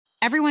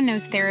Everyone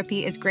knows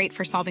therapy is great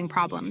for solving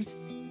problems,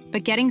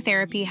 but getting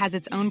therapy has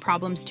its own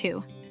problems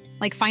too,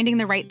 like finding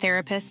the right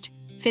therapist,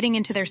 fitting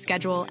into their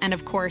schedule, and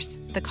of course,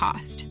 the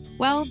cost.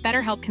 Well,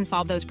 BetterHelp can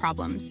solve those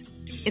problems.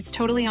 It's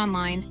totally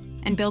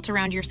online and built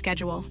around your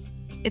schedule.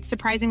 It's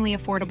surprisingly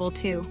affordable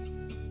too.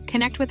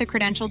 Connect with a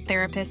credentialed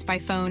therapist by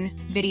phone,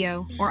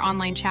 video, or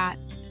online chat,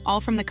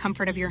 all from the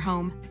comfort of your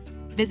home.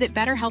 Visit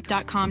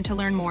BetterHelp.com to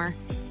learn more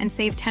and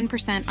save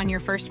 10% on your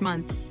first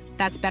month.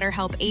 That's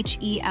BetterHelp,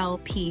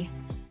 H-E-L-P.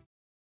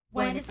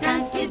 When it's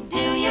time to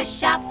do your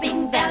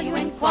shopping, value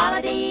and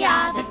quality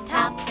are the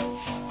top.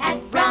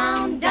 At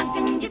Brown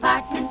Duncan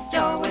Department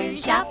Store, where you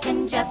shop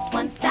in just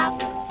one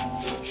stop.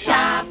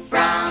 Shop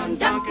Brown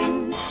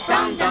Duncan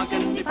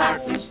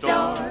Department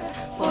Store.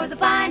 For the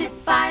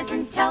finest buys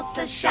in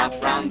Tulsa, shop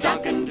Brown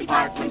Duncan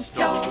Department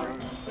Store.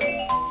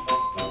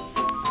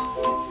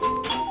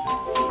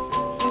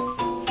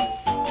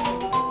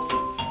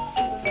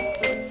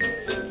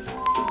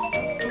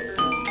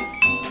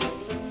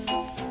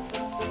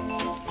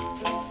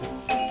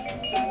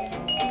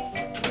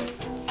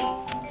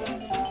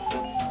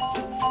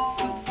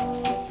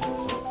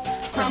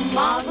 From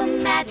all the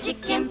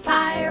magic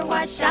empire,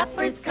 why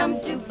shoppers come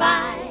to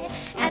buy.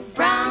 At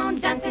Brown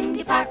Duncan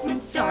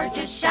Department Store,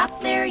 just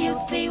shop there,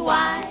 you'll see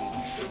why.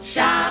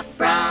 Shop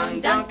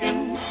Brown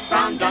Duncan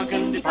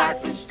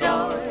Department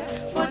Store.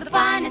 For the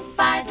finest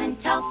buys in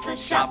Tulsa,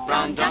 shop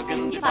Brown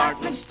Duncan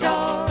Department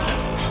Store.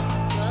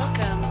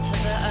 Welcome to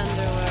the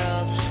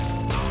underworld.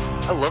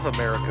 I love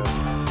America.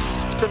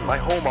 It's been my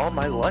home all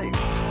my life.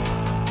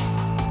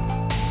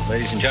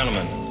 Ladies and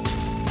gentlemen,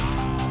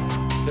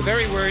 the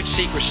very word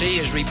secrecy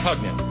is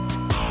repugnant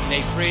in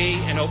a free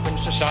and open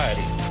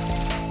society.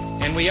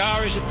 And we are,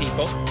 as a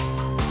people,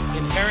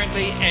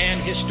 inherently and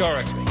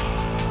historically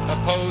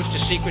opposed to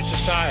secret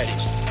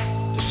societies,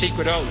 to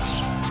secret oaths,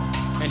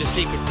 and to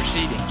secret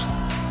proceedings.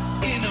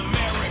 In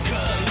America,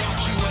 they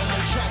watch you and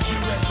they track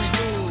your every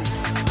move.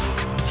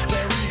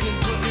 They're even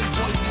putting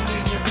poison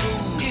in your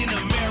food. In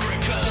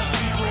America, the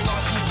people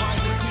are too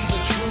blind to see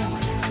the truth.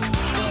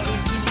 But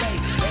it's too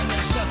late, and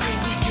there's nothing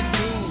we can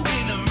do.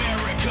 In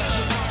America,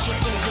 just watch your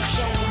favorite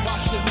show and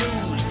watch the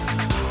news,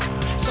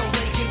 so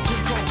they can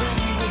pre-program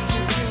you with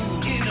your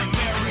views. In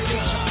America,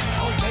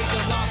 obey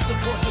the law,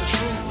 support the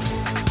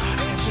troops,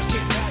 and just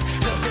get back,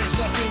 cause there's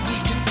nothing we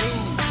can do.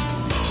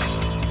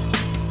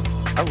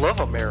 I love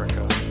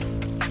America.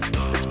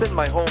 It's been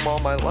my home all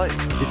my life.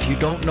 If you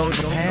don't know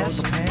the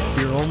past,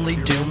 you're only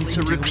doomed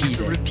to repeat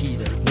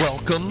it.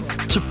 Welcome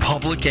to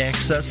Public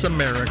Access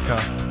America.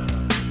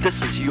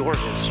 This is your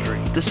history.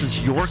 This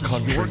is your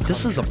country.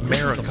 This is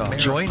America.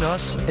 Join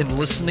us in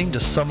listening to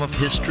some of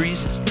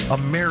history's,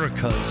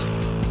 America's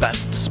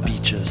best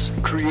speeches.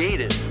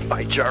 Created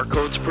by Jar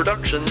Codes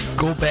Productions.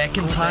 Go back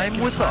in time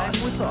with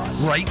us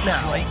right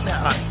now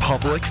on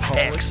Public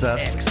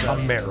Access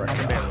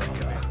America.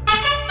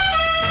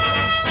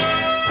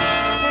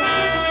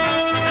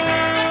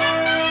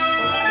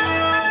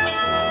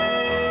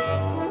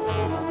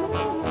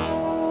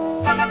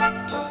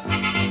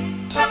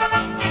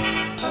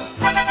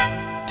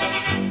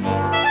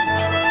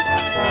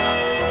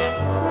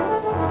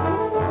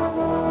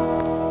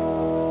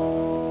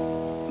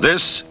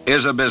 This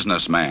is a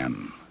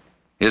businessman.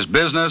 His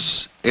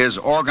business is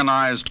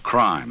organized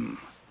crime.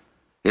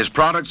 His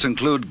products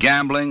include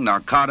gambling,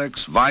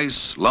 narcotics,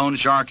 vice, loan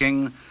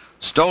sharking,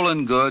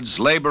 stolen goods,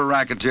 labor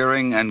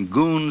racketeering, and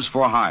goons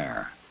for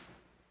hire.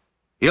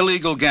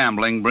 Illegal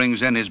gambling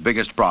brings in his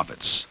biggest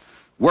profits,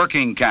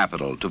 working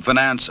capital to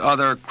finance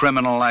other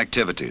criminal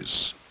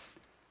activities.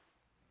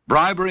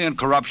 Bribery and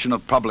corruption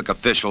of public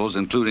officials,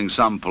 including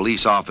some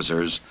police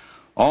officers,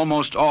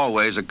 almost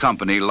always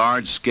accompany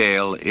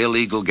large-scale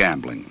illegal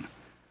gambling.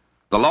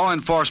 The law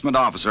enforcement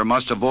officer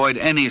must avoid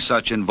any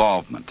such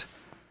involvement.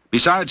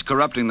 Besides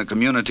corrupting the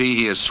community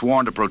he is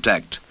sworn to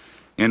protect,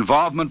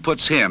 involvement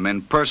puts him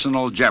in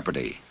personal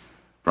jeopardy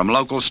from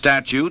local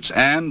statutes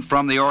and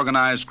from the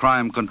Organized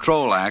Crime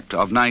Control Act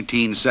of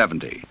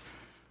 1970.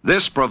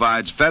 This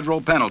provides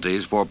federal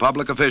penalties for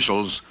public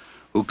officials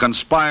who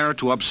conspire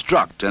to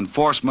obstruct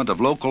enforcement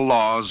of local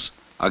laws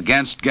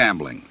against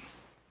gambling.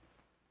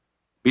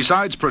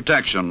 Besides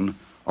protection,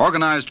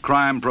 organized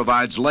crime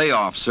provides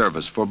layoff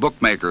service for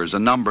bookmakers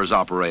and numbers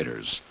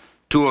operators,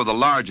 two of the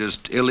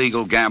largest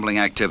illegal gambling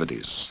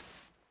activities.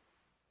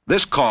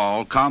 This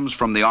call comes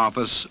from the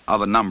office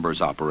of a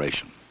numbers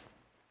operation.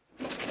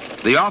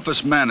 The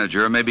office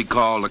manager may be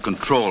called a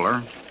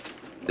controller,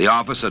 the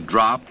office a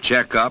drop,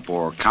 checkup,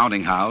 or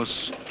counting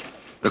house,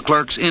 the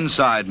clerk's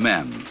inside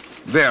men,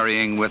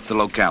 varying with the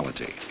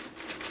locality.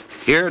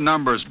 Here,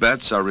 numbers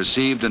bets are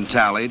received and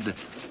tallied,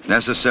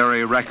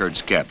 necessary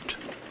records kept.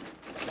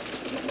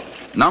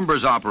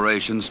 Numbers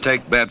operations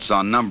take bets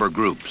on number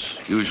groups,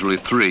 usually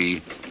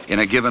 3, in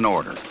a given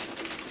order.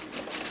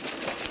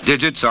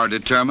 Digits are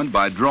determined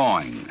by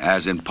drawing,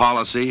 as in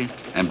policy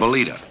and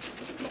boleta,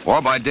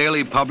 or by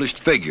daily published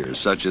figures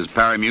such as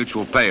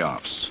pari-mutuel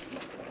payoffs,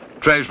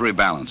 treasury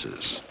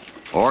balances,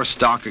 or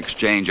stock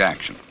exchange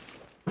action.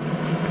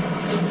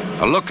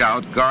 A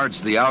lookout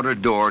guards the outer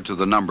door to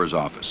the numbers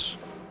office.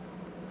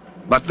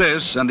 But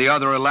this and the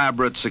other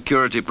elaborate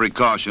security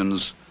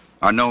precautions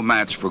are no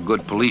match for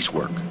good police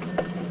work.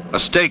 A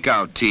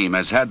stakeout team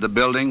has had the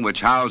building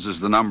which houses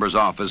the numbers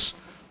office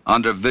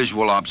under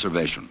visual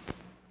observation.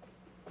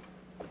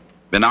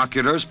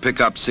 Binoculars pick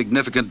up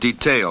significant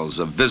details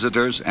of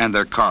visitors and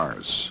their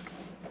cars.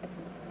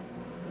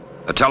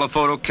 A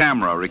telephoto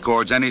camera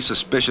records any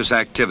suspicious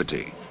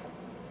activity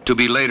to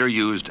be later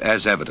used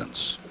as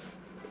evidence.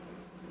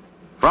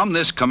 From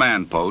this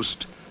command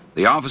post,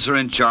 the officer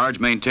in charge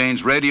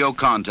maintains radio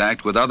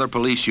contact with other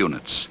police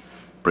units,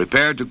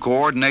 prepared to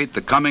coordinate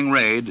the coming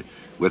raid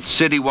with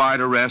citywide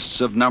arrests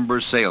of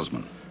numbers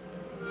salesmen.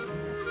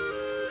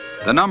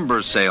 The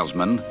numbers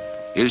salesman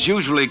is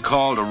usually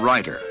called a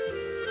writer.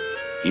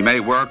 He may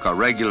work a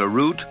regular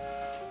route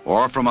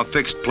or from a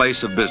fixed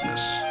place of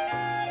business.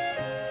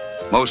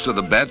 Most of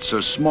the bets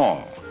are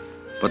small,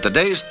 but the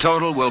day's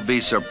total will be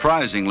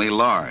surprisingly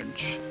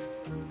large.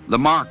 The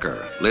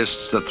marker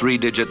lists the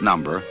 3-digit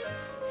number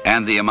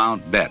and the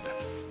amount bet.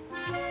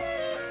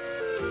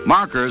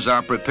 Markers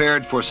are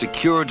prepared for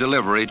secure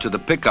delivery to the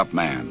pickup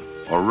man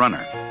or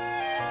runner.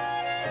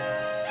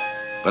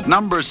 But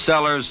numbers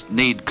sellers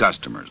need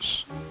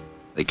customers.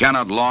 They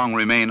cannot long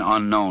remain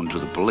unknown to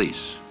the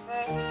police.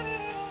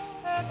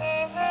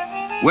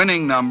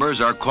 Winning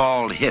numbers are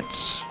called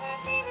hits.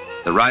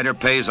 The writer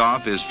pays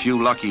off his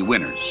few lucky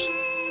winners.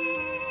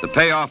 The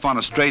payoff on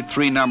a straight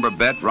 3-number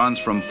bet runs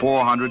from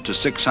 400 to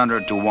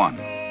 600 to 1.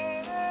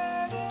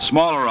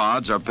 Smaller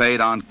odds are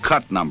paid on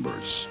cut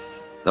numbers,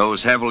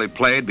 those heavily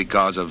played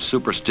because of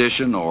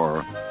superstition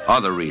or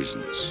other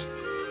reasons.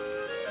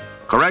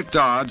 Correct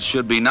odds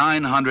should be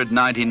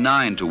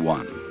 999 to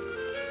 1.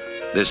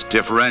 This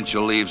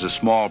differential leaves a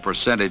small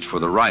percentage for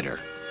the writer.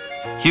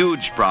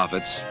 Huge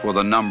profits for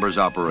the numbers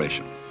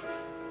operation.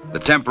 The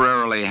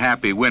temporarily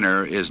happy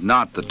winner is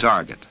not the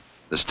target.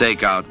 The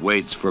stakeout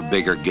waits for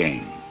bigger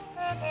gain.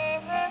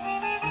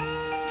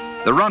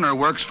 The runner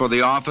works for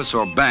the office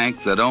or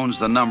bank that owns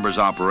the numbers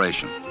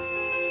operation.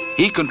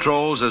 He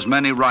controls as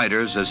many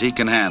writers as he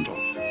can handle.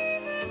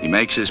 He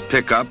makes his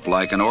pickup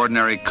like an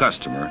ordinary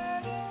customer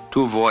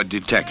to avoid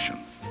detection.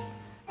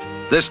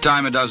 This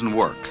time it doesn't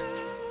work.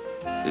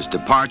 His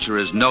departure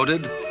is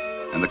noted,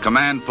 and the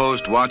command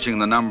post watching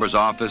the numbers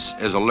office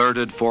is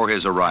alerted for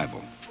his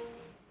arrival.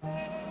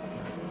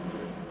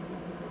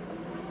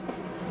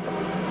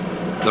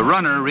 The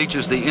runner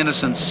reaches the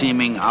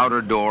innocent-seeming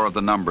outer door of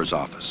the numbers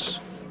office.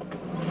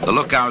 The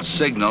lookout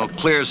signal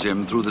clears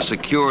him through the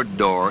secured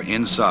door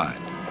inside.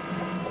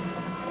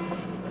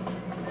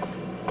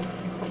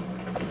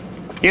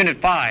 Unit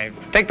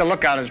 5, take the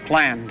lookout as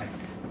planned.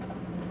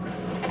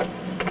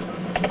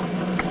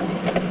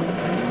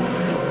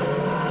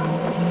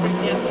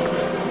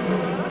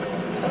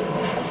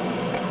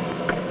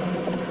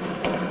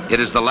 It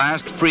is the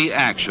last free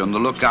action the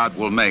lookout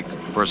will make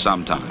for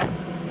some time.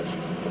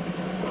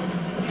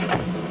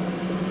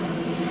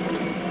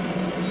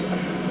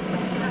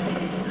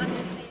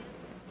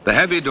 The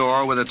heavy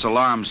door with its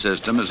alarm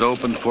system is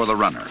opened for the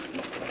runner,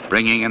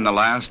 bringing in the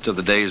last of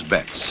the day's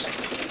bets.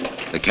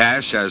 The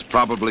cash has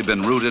probably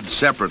been routed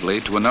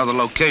separately to another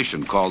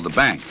location called the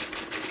bank,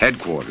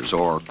 headquarters,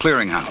 or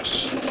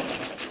clearinghouse.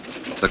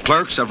 The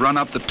clerks have run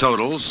up the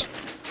totals,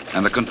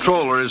 and the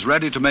controller is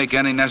ready to make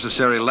any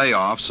necessary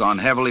layoffs on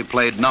heavily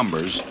played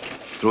numbers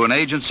through an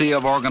agency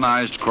of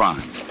organized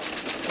crime.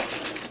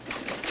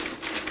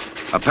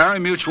 A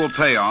pari-mutuel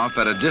payoff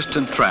at a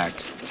distant track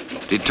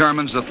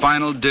determines the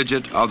final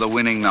digit of the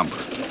winning number.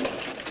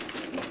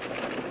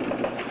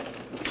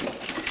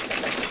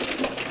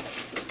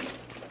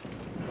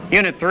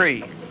 Unit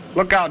 3,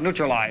 lookout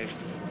neutralized.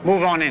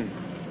 Move on in.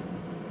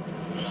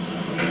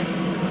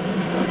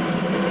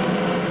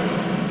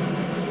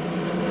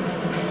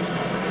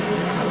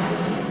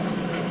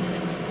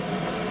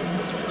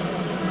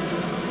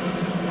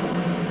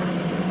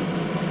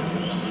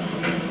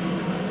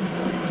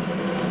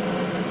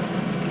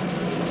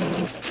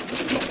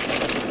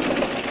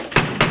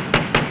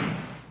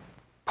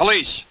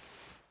 Police,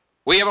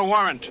 we have a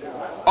warrant.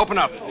 Open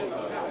up.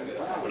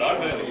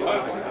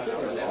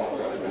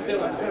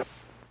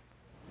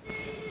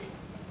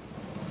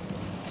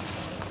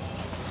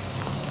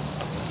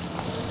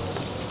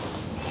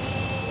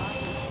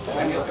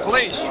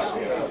 Police,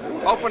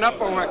 open up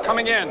or we're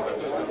coming in.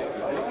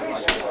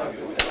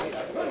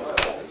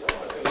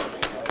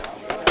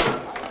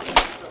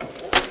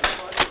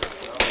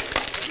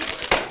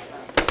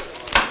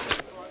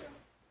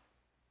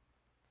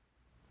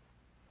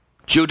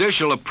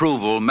 Judicial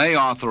approval may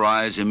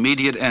authorize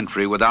immediate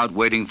entry without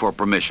waiting for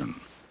permission.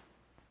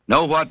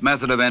 Know what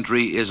method of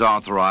entry is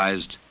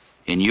authorized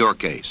in your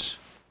case.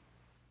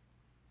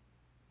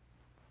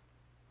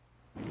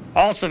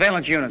 All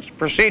surveillance units,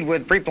 proceed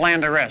with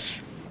pre-planned arrests.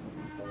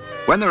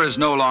 When there is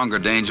no longer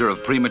danger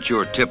of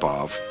premature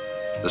tip-off,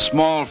 the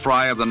small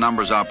fry of the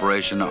numbers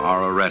operation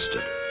are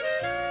arrested.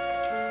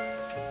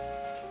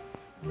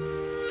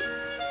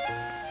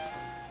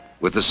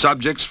 With the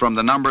subjects from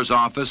the numbers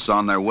office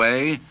on their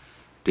way,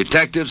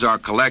 detectives are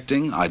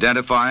collecting,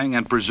 identifying,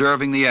 and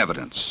preserving the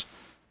evidence,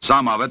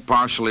 some of it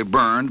partially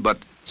burned, but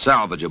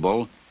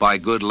salvageable by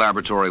good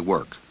laboratory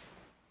work.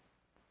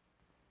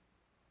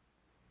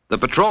 The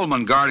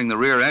patrolman guarding the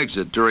rear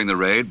exit during the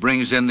raid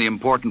brings in the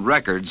important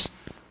records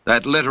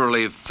that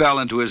literally fell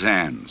into his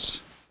hands.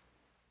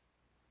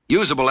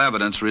 Usable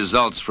evidence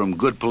results from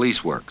good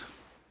police work,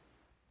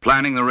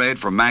 planning the raid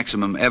for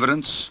maximum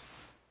evidence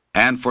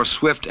and for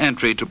swift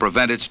entry to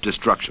prevent its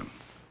destruction.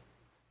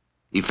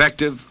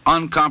 Effective,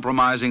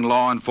 uncompromising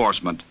law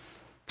enforcement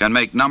can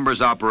make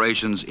numbers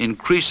operations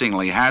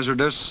increasingly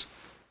hazardous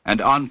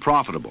and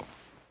unprofitable.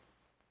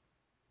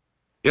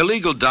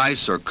 Illegal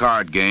dice or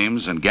card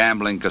games and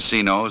gambling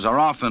casinos are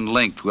often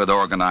linked with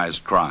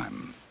organized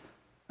crime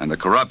and the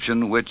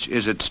corruption which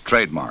is its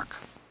trademark.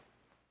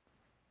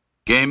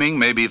 Gaming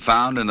may be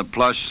found in the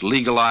plush,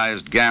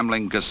 legalized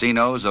gambling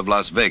casinos of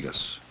Las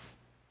Vegas.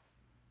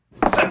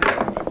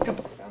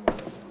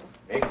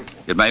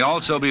 It may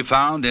also be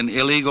found in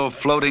illegal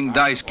floating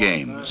dice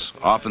games,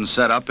 often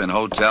set up in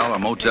hotel or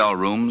motel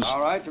rooms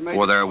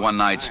for their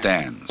one-night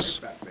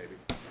stands.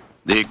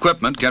 The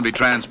equipment can be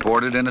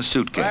transported in a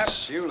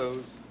suitcase.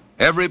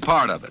 Every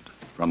part of it,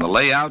 from the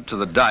layout to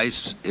the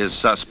dice, is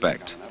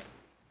suspect.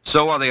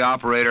 So are the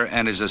operator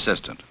and his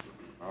assistant.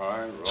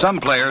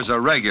 Some players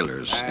are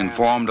regulars,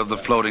 informed of the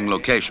floating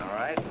location.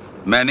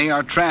 Many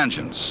are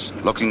transients,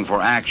 looking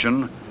for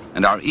action,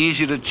 and are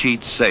easy to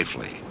cheat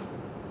safely.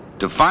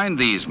 To find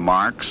these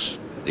marks,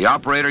 the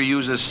operator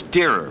uses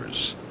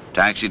steerers,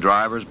 taxi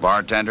drivers,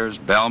 bartenders,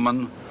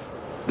 bellmen.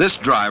 This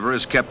driver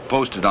is kept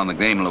posted on the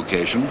game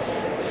location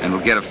and will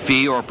get a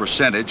fee or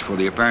percentage for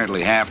the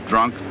apparently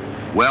half-drunk,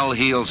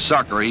 well-heeled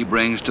sucker he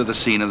brings to the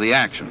scene of the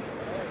action.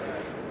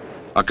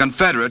 A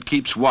Confederate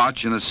keeps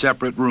watch in a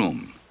separate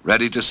room,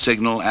 ready to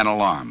signal an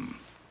alarm.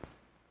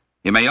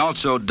 He may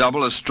also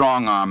double as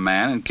strong-arm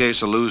man in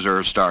case a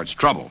loser starts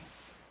trouble.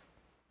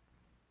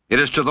 It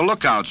is to the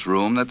lookout's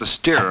room that the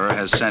steerer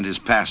has sent his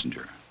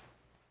passenger.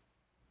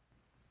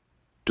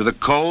 To the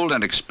cold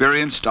and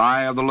experienced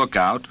eye of the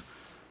lookout,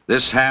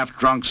 this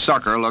half-drunk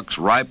sucker looks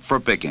ripe for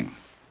picking.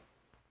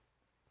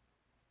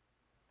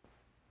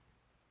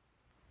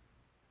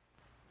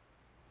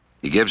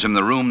 He gives him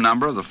the room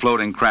number of the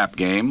floating crap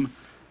game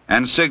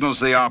and signals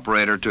the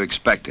operator to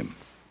expect him.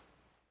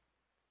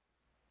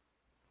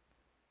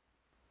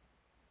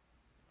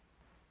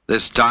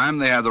 This time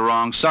they have the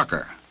wrong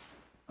sucker,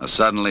 a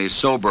suddenly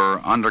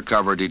sober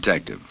undercover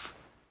detective.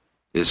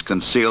 His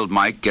concealed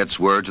mic gets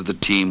word to the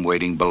team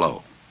waiting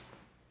below.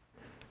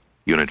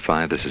 Unit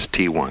 5, this is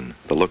T1.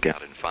 The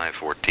lookout in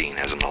 514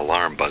 has an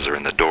alarm buzzer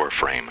in the door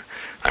frame.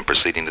 I'm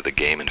proceeding to the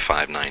game in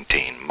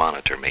 519.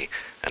 Monitor me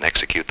and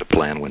execute the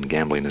plan when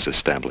gambling is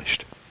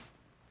established.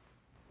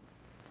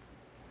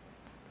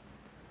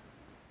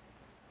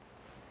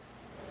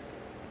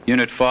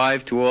 Unit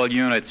 5 to all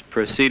units,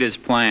 proceed as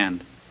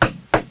planned.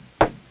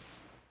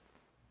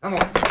 Come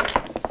on.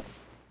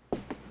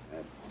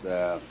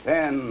 That's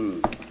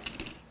 10.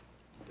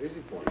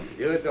 Easy for you.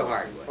 Do it the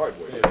hard way. Hard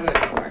way. Do it the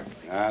hard way.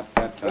 Not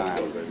that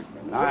time.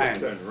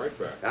 9. Right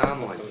back.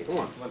 Come on. Come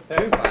on.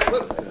 2,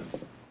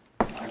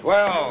 5.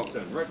 12.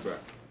 10, right back.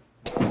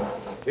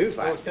 2,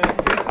 5. 2,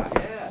 5.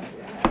 Yeah.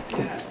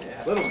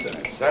 Little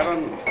 10.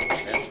 7.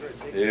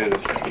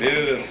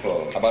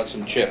 Beautiful. How about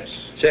some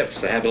chips?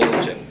 Chips, I have a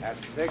little chip. That's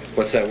 6.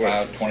 What's that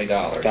worth? About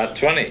 $20. About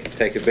 20.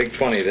 Take a big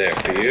 20 there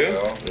for you.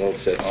 A little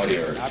chip. All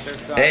yours.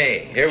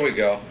 Hey, here we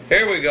go.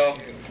 Here we go.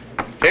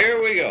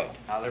 Here we go.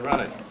 How they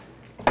running?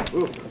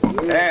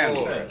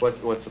 10. What's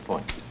the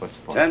point? What's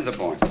the point? 10's the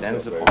point.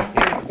 10's the point.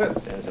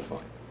 10's the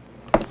point.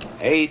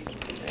 8.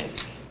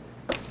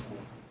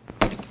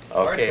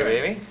 Okay,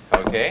 baby.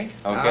 Okay.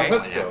 Come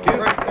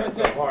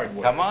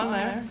on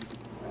there.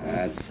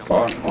 That's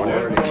 4.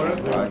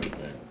 That's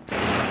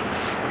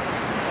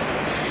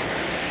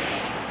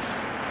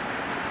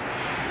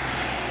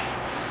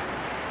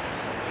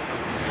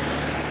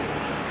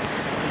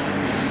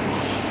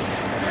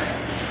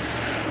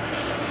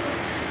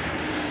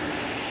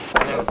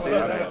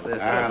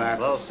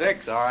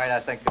 6. All right, I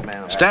think the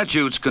man.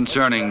 Statutes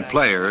concerning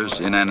players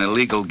in an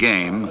illegal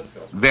game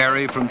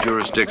vary from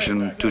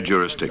jurisdiction to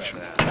jurisdiction.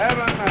 7.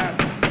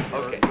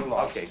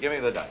 Okay, give me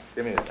the dice.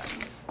 Give me the dice.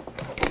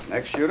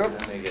 Next shooter.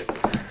 Let me get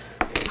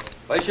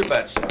Place your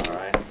bets. all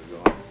right.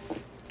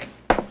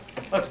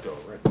 Let's go,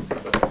 Rick.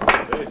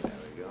 There we go.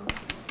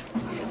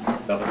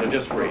 Nothing, so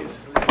just freeze.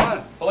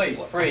 Police,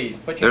 freeze.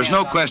 Put your There's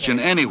hands no on question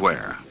the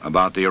anywhere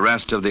about the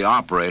arrest of the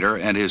operator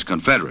and his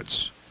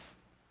Confederates.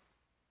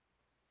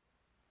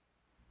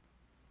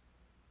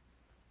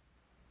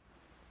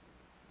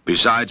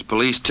 Besides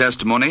police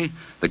testimony,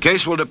 the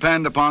case will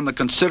depend upon the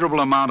considerable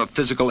amount of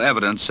physical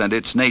evidence and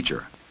its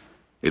nature.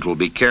 It will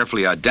be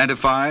carefully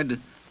identified,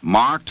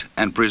 marked,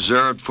 and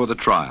preserved for the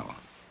trial.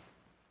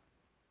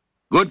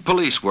 Good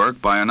police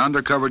work by an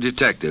undercover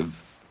detective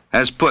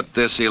has put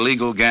this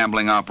illegal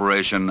gambling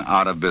operation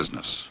out of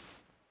business.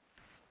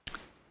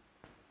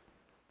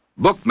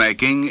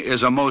 Bookmaking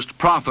is a most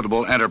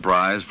profitable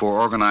enterprise for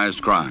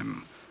organized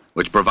crime,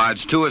 which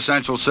provides two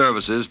essential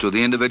services to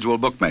the individual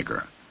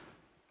bookmaker: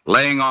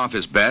 laying off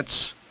his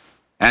bets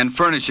and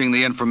furnishing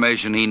the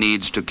information he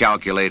needs to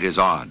calculate his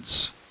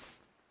odds.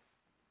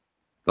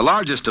 The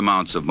largest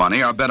amounts of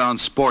money are bet on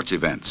sports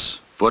events: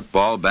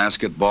 football,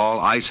 basketball,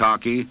 ice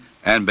hockey,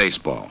 and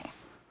baseball.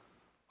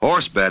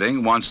 Horse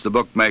betting, once the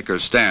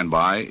bookmaker's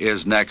standby,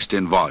 is next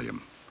in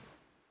volume.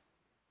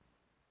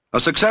 A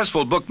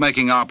successful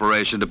bookmaking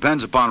operation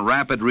depends upon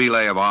rapid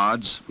relay of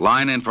odds,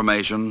 line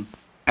information,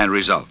 and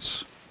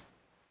results.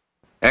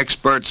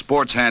 Expert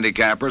sports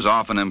handicappers,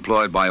 often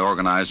employed by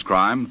organized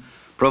crime,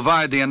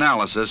 provide the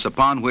analysis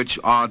upon which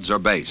odds are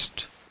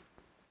based: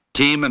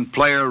 team and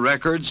player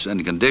records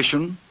and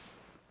condition,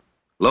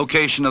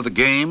 location of the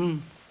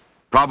game,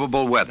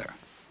 probable weather.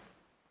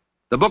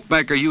 The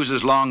bookmaker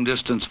uses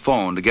long-distance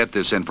phone to get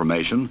this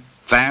information,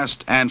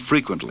 fast and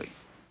frequently.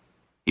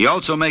 He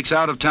also makes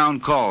out-of-town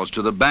calls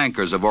to the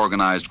bankers of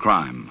organized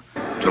crime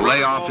to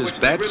lay off his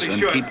bets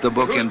and keep the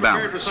book in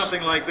balance.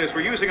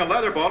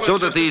 So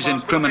that these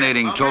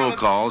incriminating toll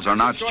calls are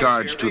not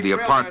charged to the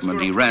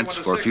apartment he rents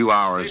for a few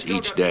hours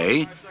each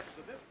day,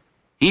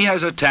 he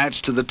has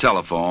attached to the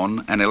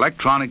telephone an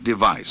electronic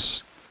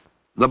device,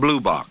 the Blue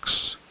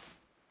Box.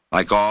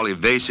 Like all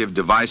evasive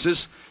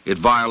devices, it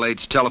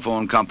violates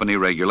telephone company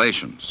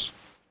regulations.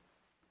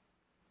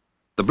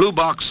 The Blue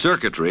Box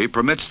circuitry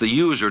permits the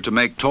user to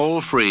make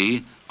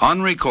toll-free,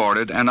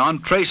 unrecorded, and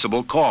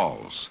untraceable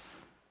calls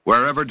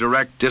wherever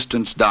direct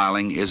distance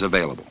dialing is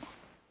available.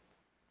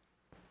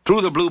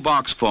 Through the Blue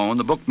Box phone,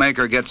 the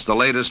bookmaker gets the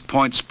latest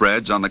point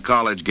spreads on the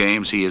college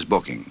games he is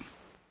booking.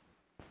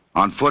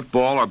 On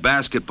football or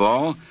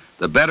basketball,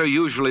 the bettor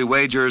usually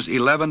wagers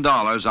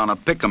 $11 on a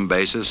pick'em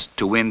basis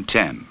to win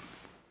 10.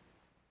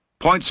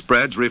 Point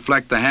spreads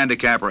reflect the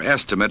handicapper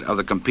estimate of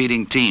the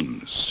competing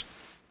teams.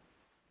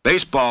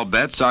 Baseball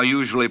bets are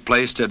usually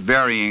placed at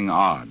varying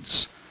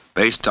odds,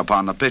 based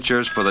upon the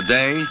pitchers for the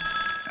day,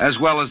 as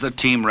well as the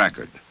team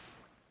record.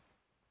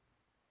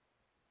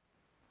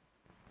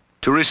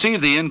 To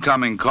receive the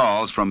incoming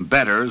calls from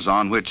bettors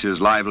on which his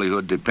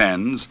livelihood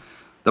depends,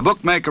 the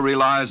bookmaker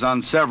relies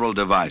on several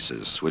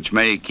devices which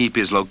may keep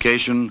his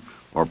location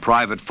or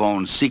private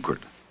phone secret.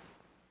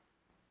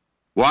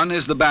 One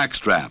is the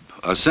backstrap,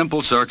 a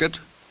simple circuit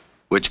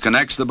which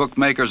connects the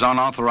bookmaker's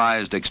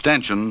unauthorized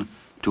extension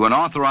to an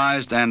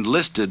authorized and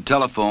listed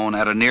telephone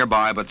at a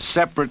nearby but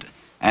separate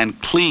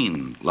and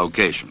clean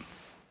location.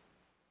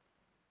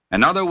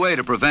 Another way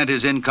to prevent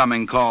his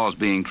incoming calls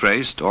being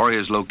traced or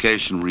his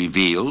location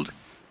revealed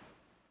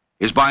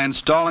is by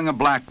installing a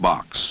black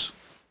box,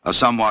 a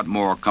somewhat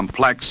more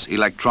complex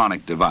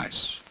electronic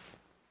device.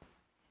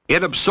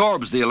 It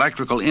absorbs the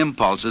electrical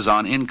impulses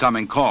on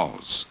incoming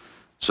calls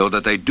so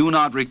that they do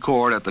not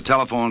record at the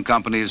telephone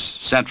company's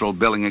central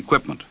billing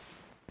equipment.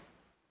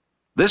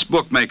 This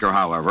bookmaker,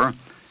 however,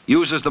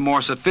 uses the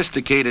more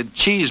sophisticated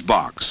cheese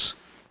box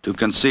to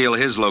conceal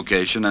his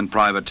location and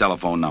private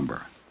telephone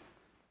number.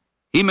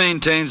 He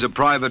maintains a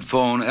private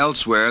phone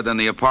elsewhere than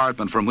the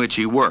apartment from which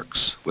he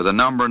works, with a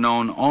number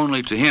known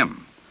only to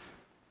him.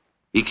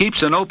 He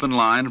keeps an open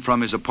line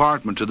from his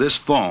apartment to this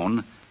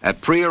phone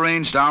at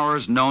prearranged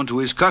hours known to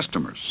his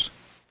customers.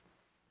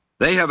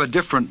 They have a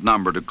different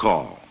number to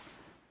call,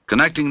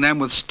 connecting them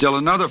with still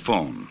another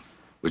phone,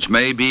 which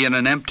may be in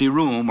an empty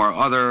room or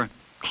other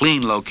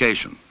clean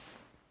location.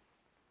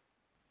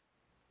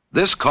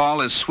 This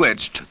call is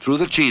switched through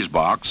the cheese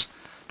box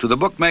to the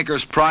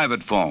bookmaker's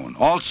private phone,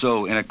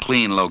 also in a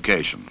clean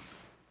location.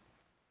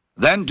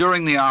 Then,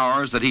 during the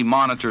hours that he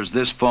monitors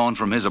this phone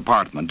from his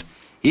apartment,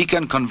 he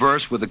can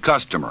converse with the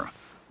customer,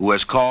 who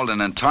has called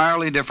an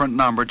entirely different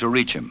number to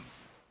reach him.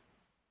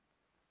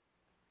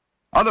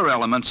 Other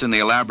elements in the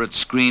elaborate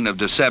screen of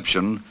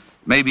deception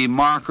may be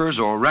markers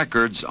or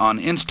records on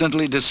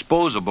instantly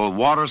disposable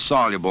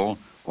water-soluble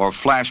or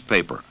flash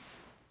paper.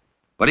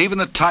 But even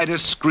the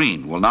tightest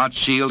screen will not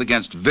shield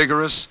against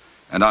vigorous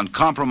and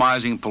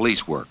uncompromising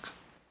police work.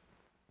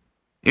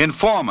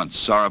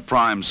 Informants are a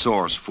prime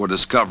source for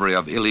discovery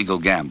of illegal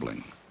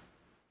gambling.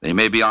 They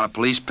may be on a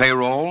police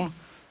payroll,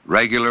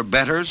 regular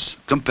bettors,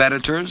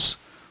 competitors,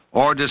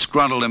 or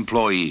disgruntled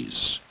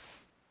employees.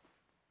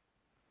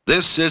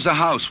 This is a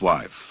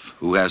housewife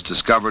who has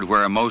discovered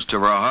where most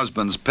of her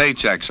husband's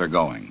paychecks are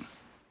going,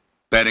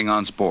 betting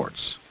on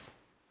sports.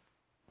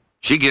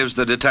 She gives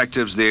the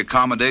detectives the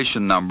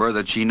accommodation number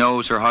that she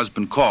knows her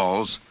husband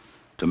calls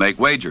to make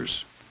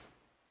wagers.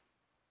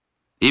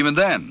 Even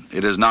then,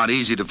 it is not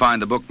easy to find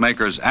the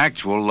bookmaker's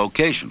actual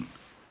location.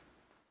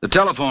 The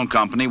telephone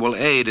company will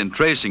aid in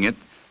tracing it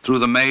through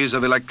the maze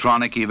of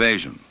electronic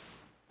evasion.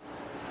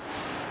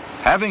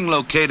 Having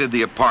located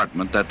the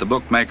apartment that the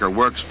bookmaker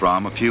works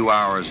from a few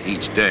hours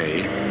each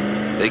day,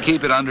 they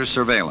keep it under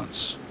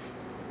surveillance.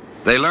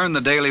 They learn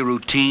the daily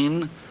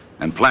routine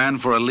and plan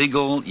for a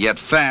legal yet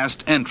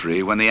fast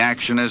entry when the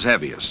action is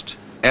heaviest,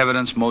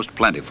 evidence most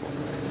plentiful.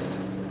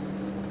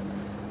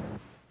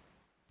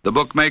 The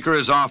bookmaker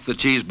is off the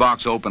cheese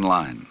box open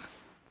line.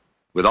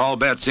 With all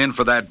bets in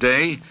for that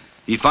day,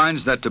 he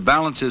finds that to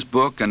balance his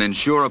book and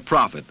ensure a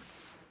profit,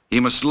 he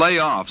must lay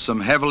off some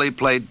heavily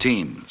played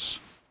teams.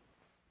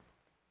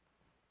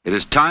 It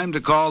is time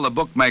to call the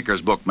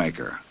bookmaker's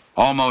bookmaker,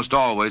 almost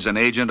always an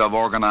agent of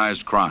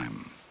organized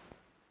crime.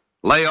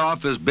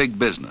 Layoff is big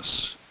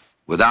business.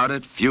 Without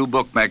it, few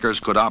bookmakers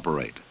could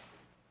operate.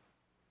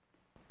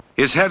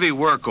 His heavy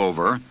work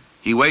over,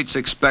 he waits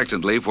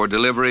expectantly for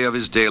delivery of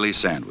his daily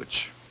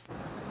sandwich.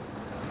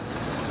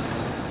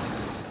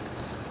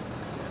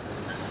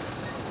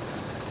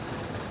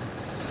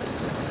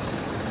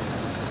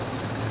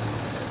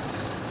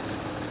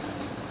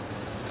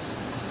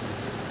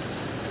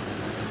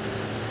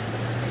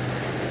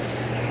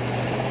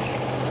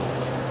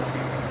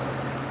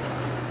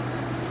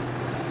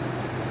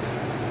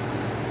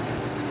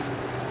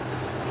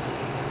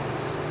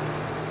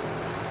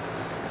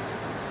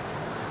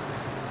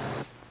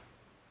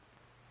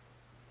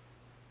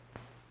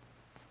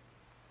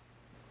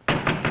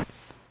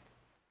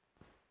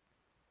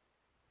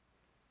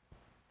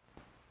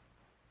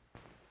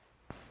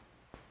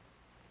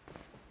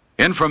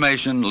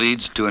 Information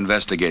leads to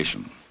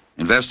investigation.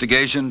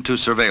 Investigation to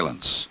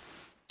surveillance.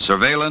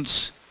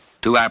 Surveillance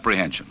to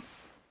apprehension.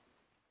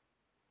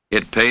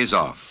 It pays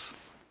off.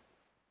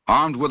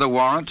 Armed with a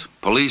warrant,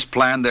 police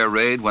planned their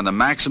raid when the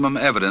maximum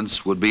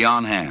evidence would be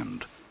on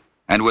hand,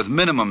 and with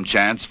minimum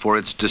chance for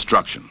its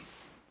destruction.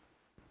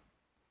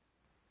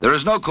 There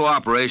is no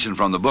cooperation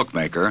from the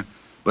bookmaker,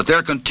 but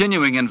their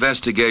continuing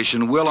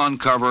investigation will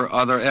uncover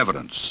other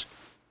evidence.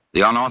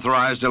 The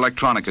unauthorized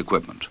electronic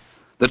equipment,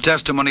 the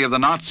testimony of the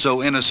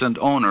not-so-innocent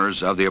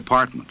owners of the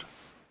apartment.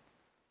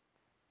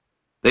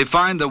 They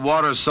find the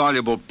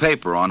water-soluble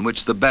paper on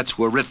which the bets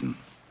were written,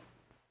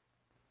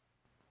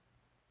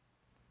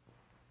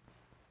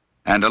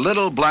 and a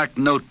little black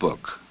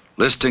notebook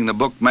listing the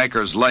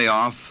bookmaker's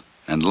layoff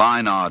and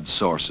line odds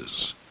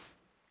sources.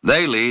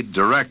 They lead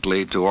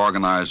directly to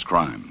organized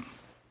crime.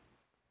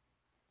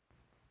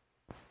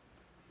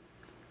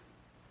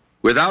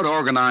 Without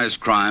organized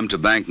crime to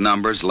bank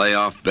numbers, lay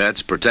off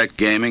bets, protect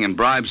gaming, and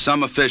bribe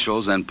some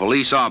officials and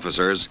police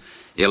officers,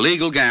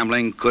 illegal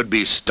gambling could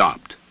be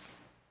stopped.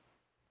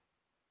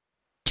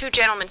 2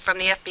 gentlemen from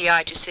the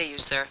FBI to see you,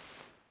 sir.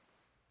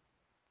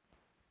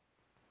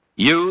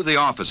 You, the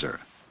officer,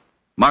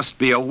 must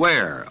be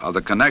aware of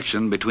the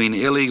connection between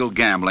illegal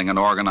gambling and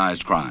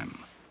organized crime.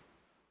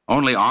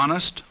 Only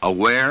honest,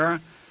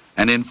 aware,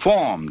 and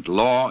informed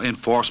law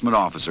enforcement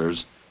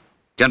officers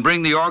can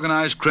bring the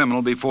organized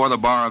criminal before the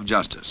bar of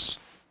justice.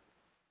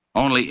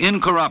 Only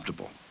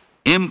incorruptible,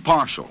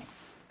 impartial,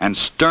 and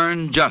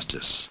stern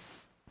justice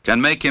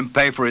can make him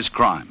pay for his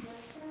crime.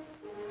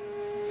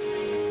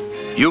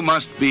 You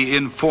must be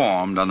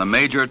informed on the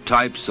major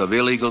types of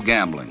illegal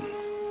gambling,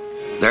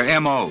 their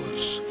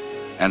MOs,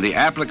 and the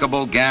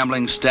applicable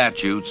gambling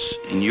statutes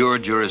in your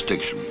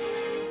jurisdiction.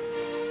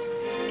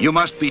 You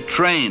must be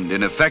trained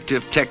in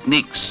effective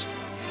techniques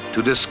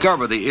to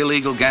discover the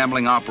illegal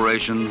gambling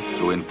operation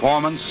through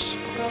informants,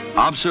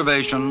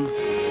 observation,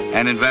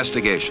 and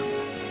investigation.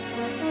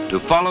 To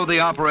follow the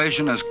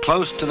operation as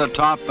close to the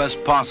top as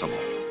possible.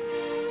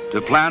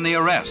 To plan the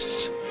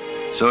arrests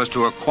so as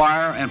to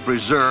acquire and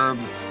preserve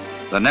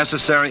the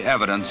necessary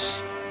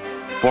evidence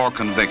for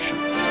conviction.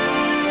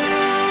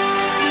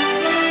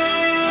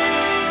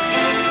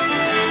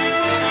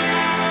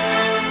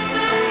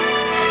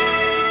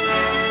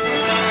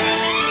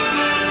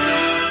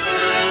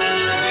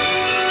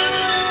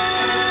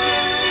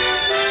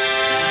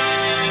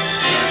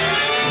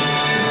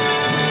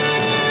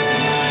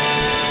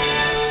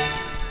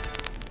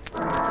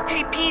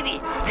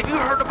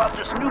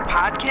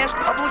 Podcast,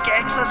 Public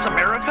Access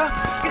America?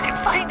 You can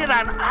find it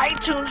on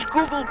iTunes,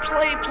 Google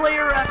Play,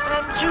 Player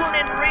FM,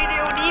 TuneIn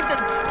Radio, and even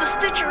the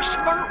Stitcher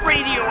Smart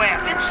Radio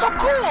app. It's so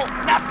cool!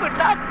 Not for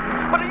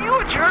nothing. But are you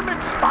a German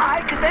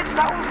spy? Because that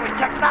sounds like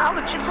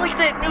technology. It's like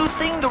that new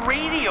thing, the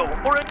radio,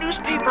 or a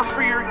newspaper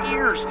for your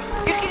ears.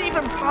 You can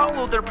even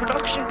follow their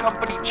production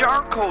company,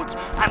 Jar Codes,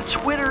 on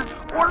Twitter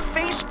or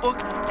Facebook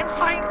and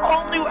find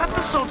all new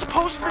episodes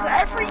posted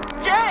every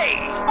day.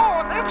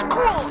 Oh, that's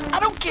cool. I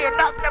don't care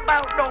nothing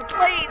about no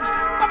planes,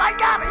 but I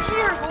gotta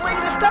hear the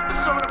latest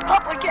episode of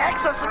Public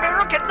Access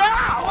America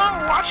now.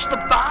 Oh, watch the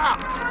bomb.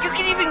 You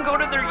can even go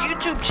to their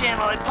YouTube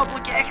channel at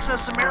Public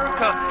Access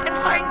America and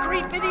find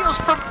great videos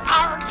from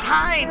our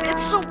time.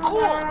 It's so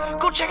cool.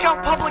 Go check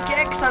out Public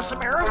Access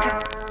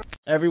America.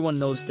 Everyone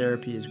knows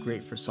therapy is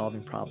great for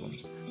solving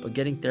problems, but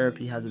getting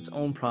therapy has its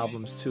own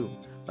problems too,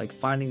 like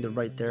finding the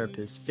right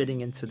therapist,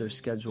 fitting into their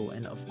schedule,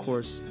 and of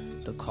course,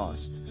 the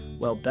cost.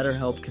 Well,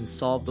 BetterHelp can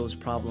solve those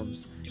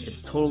problems.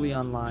 It's totally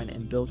online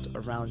and built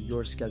around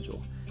your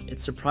schedule.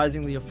 It's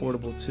surprisingly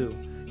affordable too.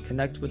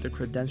 Connect with a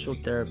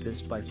credentialed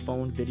therapist by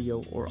phone,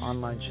 video, or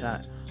online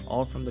chat,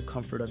 all from the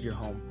comfort of your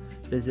home.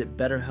 Visit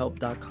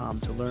BetterHelp.com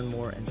to learn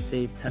more and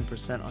save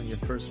 10% on your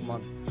first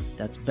month.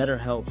 That's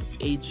BetterHelp,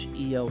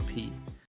 H-E-L-P.